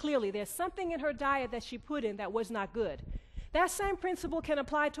thinking clearly, there's something in her diet that she put in that was not good. That same principle can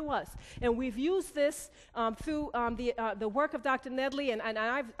apply to us. And we've used this through the work of Dr. Nedley, and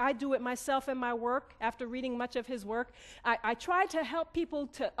I do it myself in my work after reading much of his work. I try to help people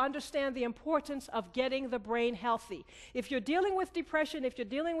to understand the importance of getting the brain healthy. If you're dealing with depression, if you're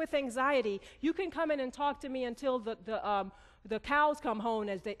dealing with anxiety, you can come in and talk to me until the cows come home,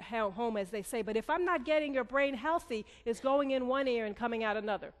 as they say. But if I'm not getting your brain healthy, it's going in one ear and coming out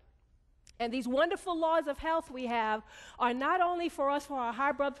another. And these wonderful laws of health we have are not only for us for our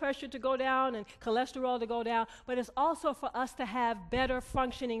high blood pressure to go down and cholesterol to go down, but it's also for us to have better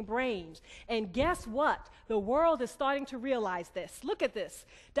functioning brains. And guess what? The world is starting to realize this. Look at this.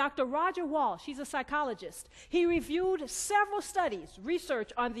 Dr. Roger Walsh, he's a psychologist. He reviewed several studies,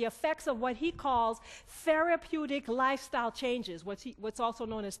 research on the effects of what he calls therapeutic lifestyle changes, what's also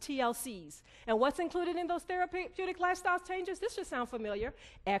known as TLCs. And what's included in those therapeutic lifestyle changes? This should sound familiar.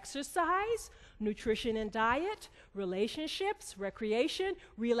 Exercise, nutrition and diet, relationships, recreation,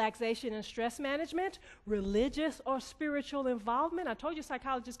 relaxation and stress management, religious or spiritual involvement. I told you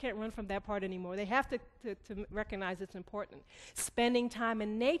psychologists can't run from that part anymore. They have to recognize it's important. Spending time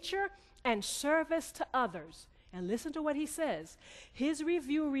in nature and service to others. And listen to what he says. His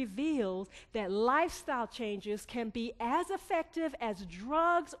review reveals that lifestyle changes can be as effective as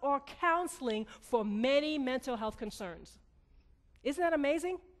drugs or counseling for many mental health concerns. Isn't that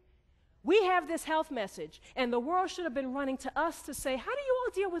amazing? We have this health message, and the world should have been running to us to say, how do you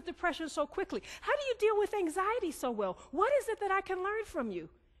all deal with depression so quickly? How do you deal with anxiety so well? What is it that I can learn from you?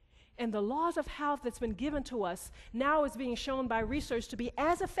 And the laws of health that's been given to us now is being shown by research to be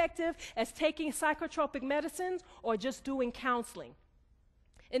as effective as taking psychotropic medicines or just doing counseling.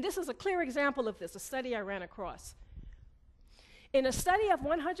 And this is a clear example of this, a study I ran across. In a study of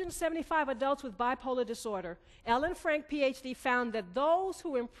 175 adults with bipolar disorder, Ellen Frank, PhD, found that those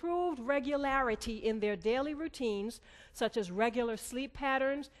who improved regularity in their daily routines, such as regular sleep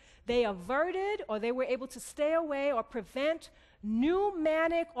patterns, they averted or they were able to stay away or prevent new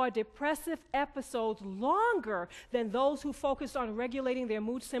manic or depressive episodes longer than those who focused on regulating their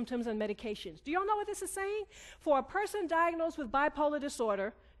mood symptoms and medications. Do y'all know what this is saying? For a person diagnosed with bipolar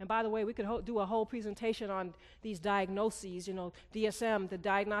disorder, and by the way, we could do a whole presentation on these diagnoses. You know, DSM, the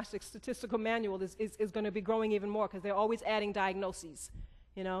Diagnostic Statistical Manual, is going to be growing even more because they're always adding diagnoses,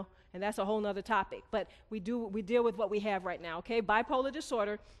 you know, and that's a whole nother topic. But we deal with what we have right now, okay? Bipolar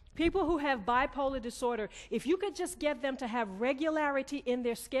disorder. People who have bipolar disorder, if you could just get them to have regularity in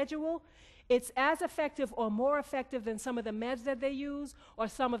their schedule, it's as effective or more effective than some of the meds that they use or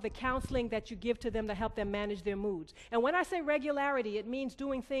some of the counseling that you give to them to help them manage their moods. And when I say regularity, it means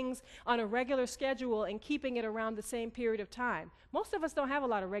doing things on a regular schedule and keeping it around the same period of time. Most of us don't have a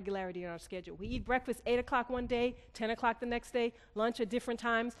lot of regularity in our schedule. We eat breakfast 8 o'clock one day, 10 o'clock the next day, lunch at different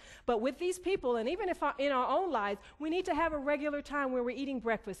times. But with these people, and even if in our own lives, we need to have a regular time where we're eating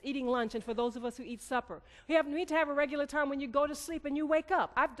breakfast, eating lunch, and for those of us who eat supper. We need to have a regular time when you go to sleep and you wake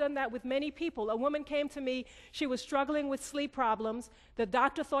up. I've done that with many people. A woman came to me. She was struggling with sleep problems. The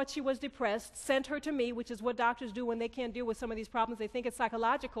doctor thought she was depressed, sent her to me, which is what doctors do when they can't deal with some of these problems. They think it's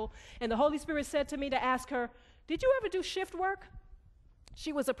psychological. And the Holy Spirit said to me to ask her, did you ever do shift work?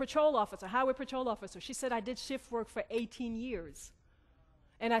 She was a patrol officer, highway patrol officer. She said, I did shift work for 18 years.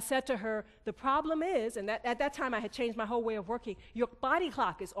 And I said to her, the problem is, and at that time I had changed my whole way of working, your body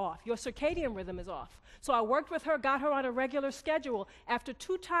clock is off, your circadian rhythm is off. So I worked with her, got her on a regular schedule. After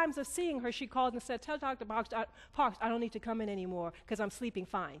 2 times of seeing her, she called and said, tell Dr. Parks I don't need to come in anymore because I'm sleeping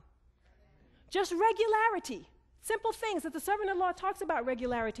fine. Just regularity. Simple things that the servant of the Lord talks about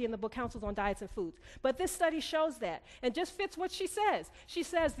regularity in the book Counsels on Diets and Foods. But this study shows that and just fits what she says. She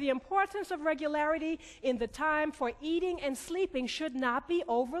says the importance of regularity in the time for eating and sleeping should not be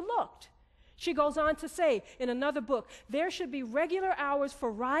overlooked. She goes on to say in another book, there should be regular hours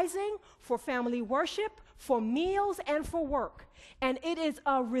for rising, for family worship, for meals, and for work. And it is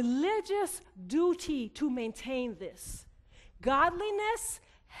a religious duty to maintain this. Godliness,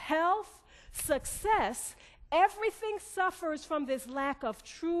 health, success, everything suffers from this lack of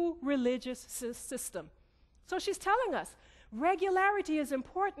true religious system. So she's telling us regularity is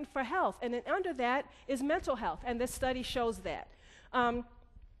important for health, and then under that is mental health, and this study shows that.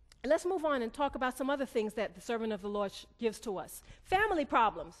 Let's move on and talk about some other things that the servant of the Lord gives to us. Family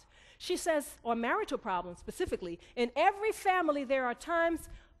problems. She says, or marital problems specifically, in every family there are times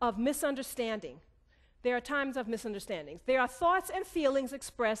of misunderstanding. There are times of misunderstandings. There are thoughts and feelings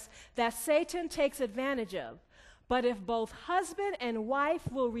expressed that Satan takes advantage of. But if both husband and wife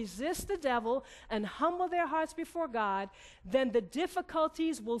will resist the devil and humble their hearts before God, then the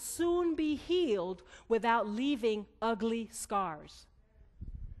difficulties will soon be healed without leaving ugly scars.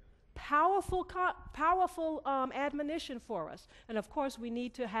 Powerful admonition for us. And of course, we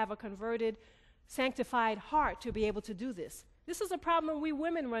need to have a converted, sanctified heart to be able to do this. This is a problem we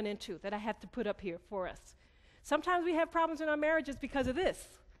women run into that I have to put up here for us. Sometimes we have problems in our marriages because of this.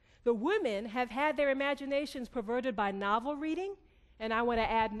 The women have had their imaginations perverted by novel reading, and I want to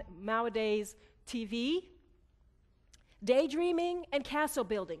add nowadays TV, daydreaming, and castle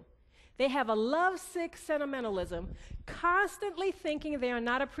building. They have a lovesick sentimentalism, constantly thinking they are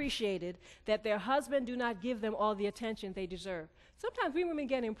not appreciated, that their husband do not give them all the attention they deserve. Sometimes we women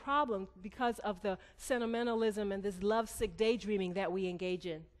get in problems because of the sentimentalism and this lovesick daydreaming that we engage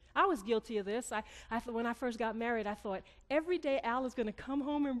in. I was guilty of this. When I first got married, I thought, every day Al is going to come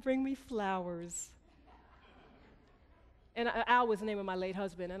home and bring me flowers. And Al was the name of my late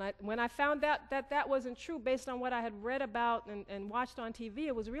husband. And when I found out that that wasn't true based on what I had read about and watched on TV,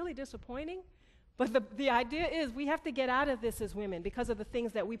 it was really disappointing. But the idea is we have to get out of this as women because of the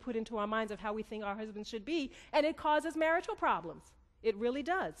things that we put into our minds of how we think our husbands should be, and it causes marital problems. It really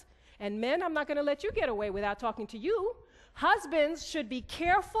does. And men, I'm not going to let you get away without talking to you. Husbands should be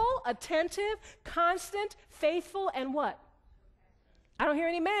careful, attentive, constant, faithful, and what? I don't hear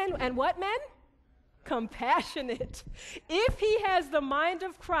any men. And what men? Compassionate. If he has the mind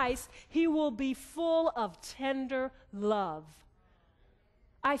of Christ, he will be full of tender love.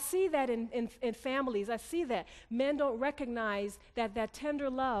 I see that in families. I see that men don't recognize that that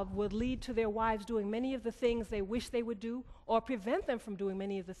tender love would lead to their wives doing many of the things they wish they would do or prevent them from doing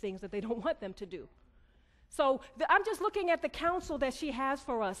many of the things that they don't want them to do. So I'm just looking at the counsel that she has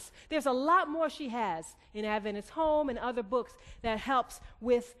for us. There's a lot more she has in Adventist Home and other books that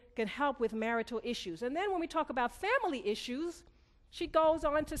can help with marital issues. And then when we talk about family issues, she goes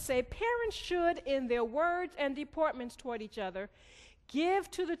on to say, parents should, in their words and deportments toward each other,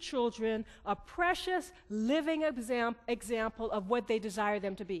 give to the children a precious living example of what they desire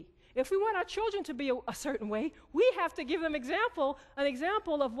them to be. If we want our children to be a certain way, we have to give them an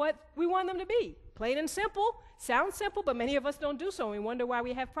example of what we want them to be. Plain and simple, sounds simple, but many of us don't do so, and we wonder why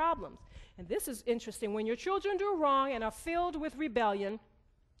we have problems. And this is interesting. When your children do wrong and are filled with rebellion,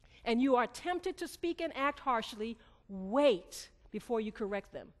 and you are tempted to speak and act harshly, wait before you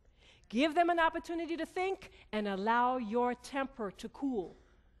correct them. Give them an opportunity to think and allow your temper to cool.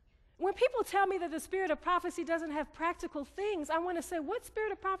 When people tell me that the spirit of prophecy doesn't have practical things, I want to say, what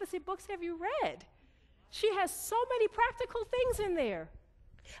spirit of prophecy books have you read? She has so many practical things in there.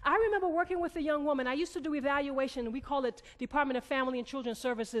 I remember working with a young woman. I used to do evaluation. We call it Department of Family and Children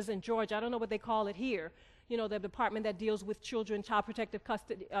Services in Georgia. I don't know what they call it here. You know, the department that deals with children, child protective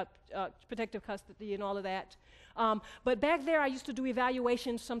custody and all of that. But back there, I used to do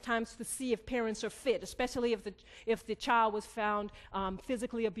evaluations sometimes to see if parents are fit, especially if the child was found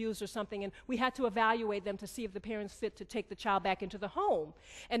physically abused or something, and we had to evaluate them to see if the parents fit to take the child back into the home.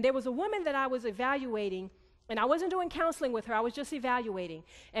 And there was a woman that I was evaluating, and I wasn't doing counseling with her, I was just evaluating.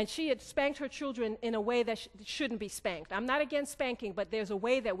 And she had spanked her children in a way that shouldn't be spanked. I'm not against spanking, but there's a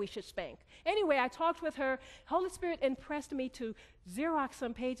way that we should spank. Anyway, I talked with her. Holy Spirit impressed me to Xerox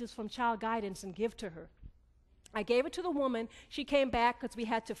some pages from Child Guidance and give to her. I gave it to the woman. She came back because we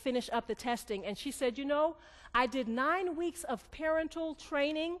had to finish up the testing, and she said, you know, I did 9 weeks of parental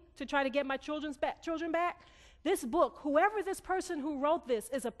training to try to get my children back. This book, whoever this person who wrote this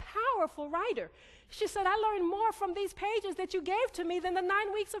is a powerful writer. She said, I learned more from these pages that you gave to me than the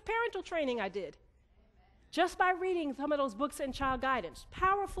 9 weeks of parental training I did. Just by reading some of those books in Child Guidance.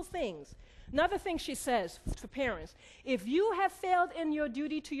 Powerful things. Another thing she says for parents, if you have failed in your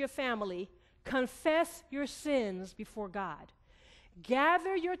duty to your family, confess your sins before God.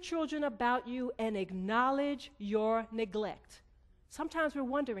 Gather your children about you and acknowledge your neglect. Sometimes we're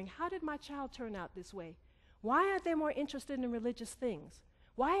wondering, how did my child turn out this way? Why aren't they more interested in religious things?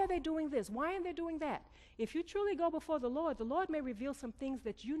 Why are they doing this? Why aren't they doing that? If you truly go before the Lord may reveal some things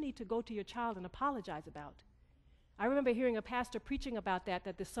that you need to go to your child and apologize about. I remember hearing a pastor preaching about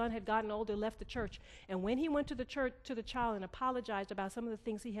that the son had gotten older, left the church, and when he went to the church, to the child and apologized about some of the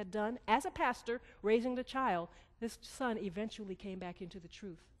things he had done as a pastor, raising the child, this son eventually came back into the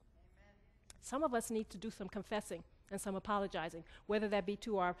truth. Amen. Some of us need to do some confessing and some apologizing, whether that be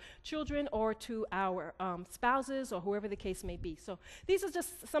to our children or to our spouses or whoever the case may be. So these are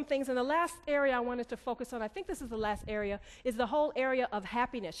just some things. And the last area I wanted to focus on, I think this is the last area, is the whole area of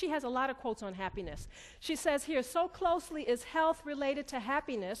happiness. She has a lot of quotes on happiness. She says here, so closely is health related to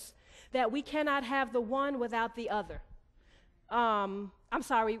happiness that we cannot have the one without the other.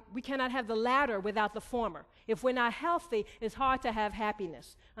 We cannot have the latter without the former. If we're not healthy, it's hard to have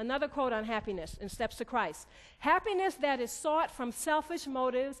happiness. Another quote on happiness in Steps to Christ. Happiness that is sought from selfish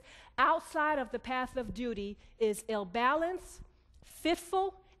motives outside of the path of duty is ill-balanced,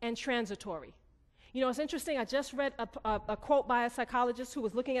 fitful, and transitory. You know, it's interesting. I just read a quote by a psychologist who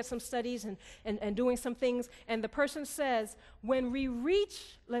was looking at some studies and doing some things, and the person says, when we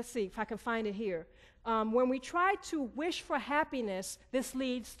reach, let's see if I can find it here, when we try to wish for happiness, this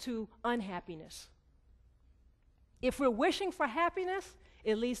leads to unhappiness. If we're wishing for happiness,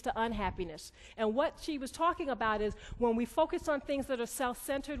 it leads to unhappiness. And what she was talking about is when we focus on things that are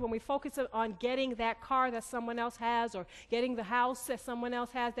self-centered, when we focus on getting that car that someone else has, or getting the house that someone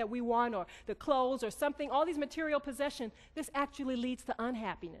else has that we want, or the clothes or something, all these material possessions, this actually leads to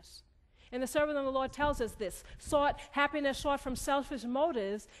unhappiness. And the servant of the Lord tells us this: happiness sought from selfish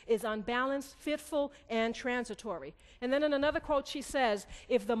motives is unbalanced, fitful, and transitory. And then in another quote she says,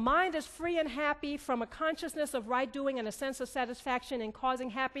 if the mind is free and happy from a consciousness of right doing and a sense of satisfaction in causing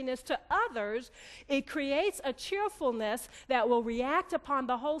happiness to others, it creates a cheerfulness that will react upon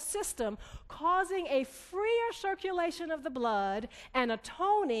the whole system, causing a freer circulation of the blood and a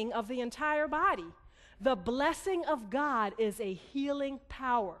toning of the entire body. The blessing of God is a healing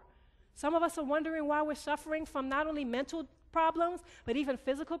power. Some of us are wondering why we're suffering from not only mental problems, but even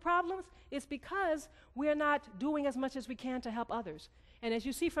physical problems. It's because we're not doing as much as we can to help others. And as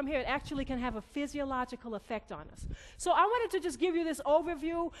you see from here, it actually can have a physiological effect on us. So I wanted to just give you this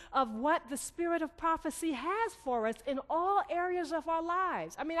overview of what the spirit of prophecy has for us in all areas of our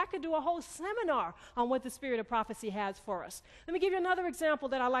lives. I mean, I could do a whole seminar on what the spirit of prophecy has for us. Let me give you another example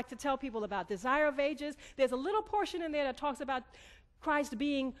that I like to tell people about. Desire of Ages. There's a little portion in there that talks about Christ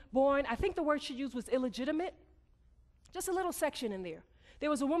being born. I think the word she used was illegitimate. Just a little section in there. There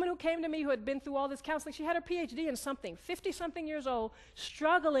was a woman who came to me who had been through all this counseling. She had her PhD in something, 50-something years old,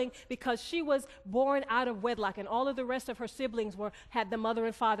 struggling because she was born out of wedlock, and all of the rest of her siblings had the mother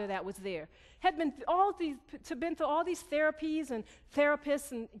and father that was there. Had been through all these therapies and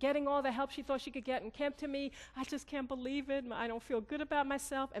therapists and getting all the help she thought she could get, and came to me, I just can't believe it. I don't feel good about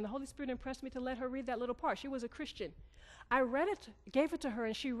myself. And the Holy Spirit impressed me to let her read that little part. She was a Christian. I read it, gave it to her,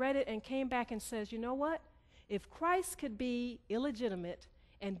 and she read it and came back and says, you know what? If Christ could be illegitimate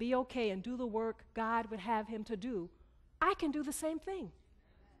and be okay and do the work God would have him to do, I can do the same thing.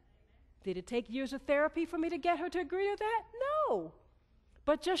 Did it take years of therapy for me to get her to agree to that? No.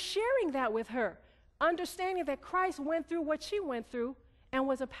 But just sharing that with her, understanding that Christ went through what she went through and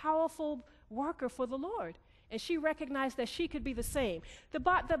was a powerful worker for the Lord. And she recognized that she could be the same.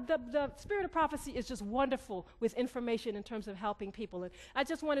 The spirit of prophecy is just wonderful with information in terms of helping people. And I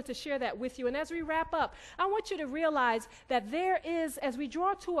just wanted to share that with you. And as we wrap up, I want you to realize that there is, as we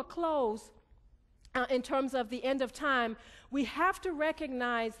draw to a close, in terms of the end of time, we have to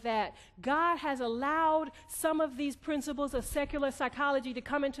recognize that God has allowed some of these principles of secular psychology to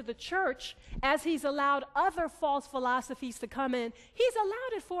come into the church as he's allowed other false philosophies to come in. He's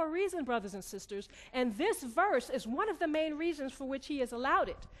allowed it for a reason, brothers and sisters, and this verse is one of the main reasons for which he has allowed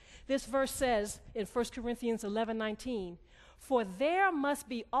it. This verse says in 1 Corinthians 11:19, for there must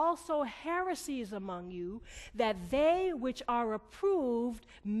be also heresies among you, that they which are approved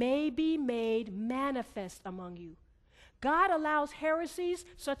may be made manifest among you. God allows heresies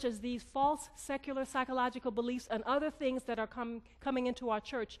such as these false secular psychological beliefs and other things that are coming into our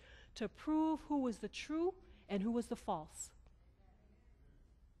church to prove who is the true and who is the false.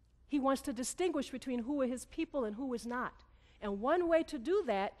 He wants to distinguish between who are his people and who is not. And one way to do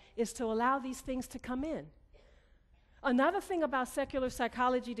that is to allow these things to come in. Another thing about secular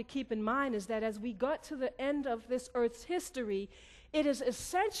psychology to keep in mind is that as we got to the end of this earth's history, it is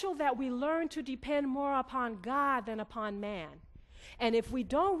essential that we learn to depend more upon God than upon man. And if we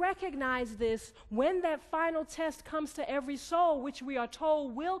don't recognize this, when that final test comes to every soul, which we are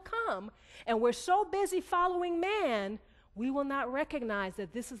told will come, and we're so busy following man, we will not recognize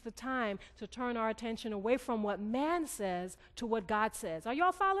that this is the time to turn our attention away from what man says to what God says. Are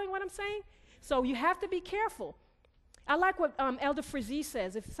y'all following what I'm saying? So you have to be careful. I like what Elder Frizee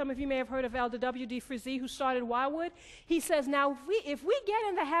says. If some of you may have heard of Elder W.D. Frizee, who started Wildwood, he says, now, if we get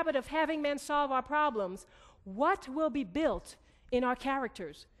in the habit of having men solve our problems, what will be built in our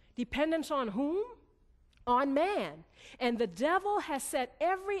characters? Dependence on whom? On man. And the devil has set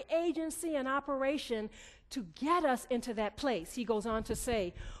every agency and operation to get us into that place. He goes on to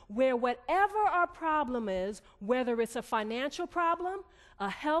say, where whatever our problem is, whether it's a financial problem, a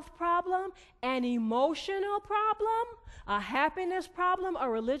health problem, an emotional problem, a happiness problem, a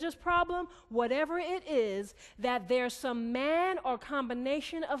religious problem, whatever it is, that there's some man or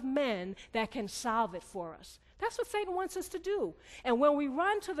combination of men that can solve it for us. That's what Satan wants us to do. And when we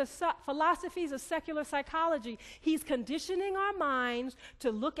run to the philosophies of secular psychology, he's conditioning our minds to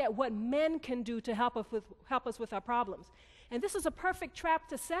look at what men can do to help us with our problems. And this is a perfect trap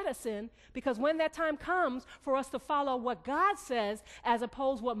to set us in, because when that time comes for us to follow what God says as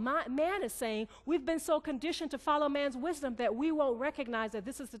opposed to what man is saying, we've been so conditioned to follow man's wisdom that we won't recognize that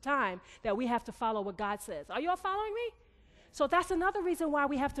this is the time that we have to follow what God says. Are you all following me? So that's another reason why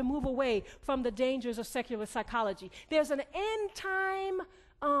we have to move away from the dangers of secular psychology. There's an end time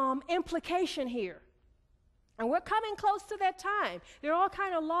implication here. And we're coming close to that time. There are all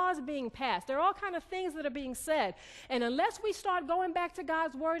kind of laws being passed. There are all kind of things that are being said. And unless we start going back to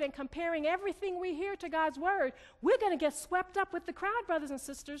God's word and comparing everything we hear to God's word, we're going to get swept up with the crowd, brothers and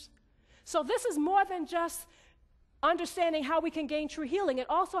sisters. So this is more than just understanding how we can gain true healing. It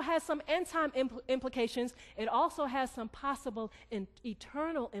also has some end-time implications. It also has some possible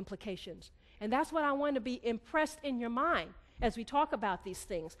eternal implications. And that's what I want to be impressed in your mind as we talk about these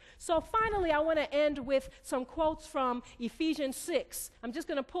things. So finally, I want to end with some quotes from Ephesians 6. I'm just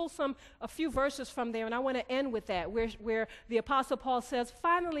going to pull a few verses from there, and I want to end with that, where the Apostle Paul says,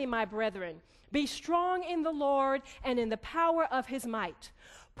 "Finally, my brethren, be strong in the Lord and in the power of his might.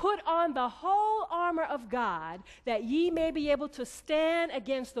 Put on the whole armor of God, that ye may be able to stand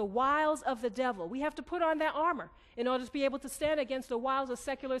against the wiles of the devil." We have to put on that armor in order to be able to stand against the wiles of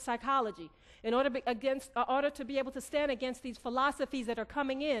secular psychology, in order to be able to stand against these philosophies that are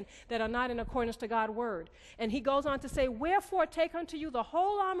coming in that are not in accordance to God's word. And he goes on to say, "Wherefore take unto you the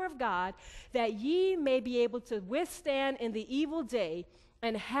whole armor of God, that ye may be able to withstand in the evil day,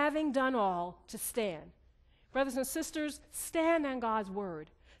 and having done all, to stand." Brothers and sisters, stand on God's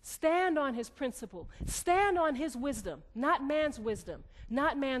word. Stand on his principle. Stand on his wisdom, not man's wisdom,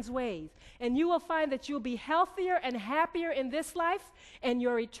 not man's ways. And you will find that you'll be healthier and happier in this life, and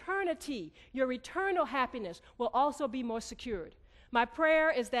your eternity, your eternal happiness will also be more secured. My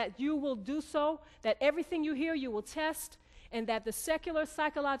prayer is that you will do so, that everything you hear you will test, and that the secular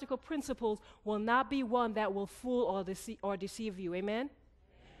psychological principles will not be one that will fool or deceive you. Amen?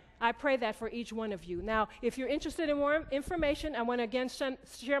 I pray that for each one of you. Now, if you're interested in more information, I want to again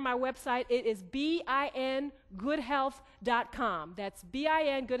share my website. It is bingoodhealth.com. That's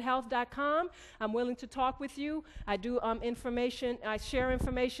bingoodhealth.com. I'm willing to talk with you. I do information. I share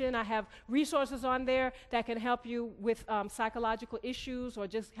information. I have resources on there that can help you with psychological issues or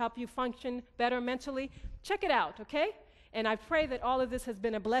just help you function better mentally. Check it out, okay? And I pray that all of this has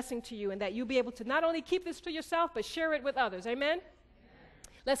been a blessing to you and that you'll be able to not only keep this to yourself, but share it with others. Amen?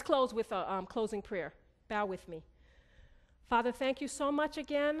 Let's close with a closing prayer. Bow with me. Father, thank you so much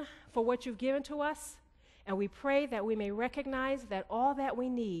again for what you've given to us, and we pray that we may recognize that all that we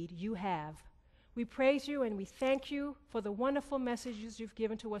need, you have. We praise you and we thank you for the wonderful messages you've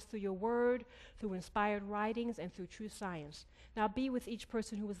given to us through your word, through inspired writings, and through true science. Now be with each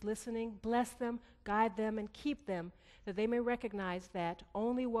person who is listening. Bless them, guide them, and keep them, that they may recognize that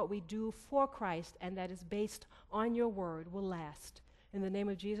only what we do for Christ and that is based on your word will last. In the name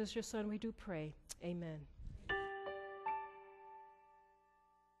of Jesus, your Son, we do pray. Amen.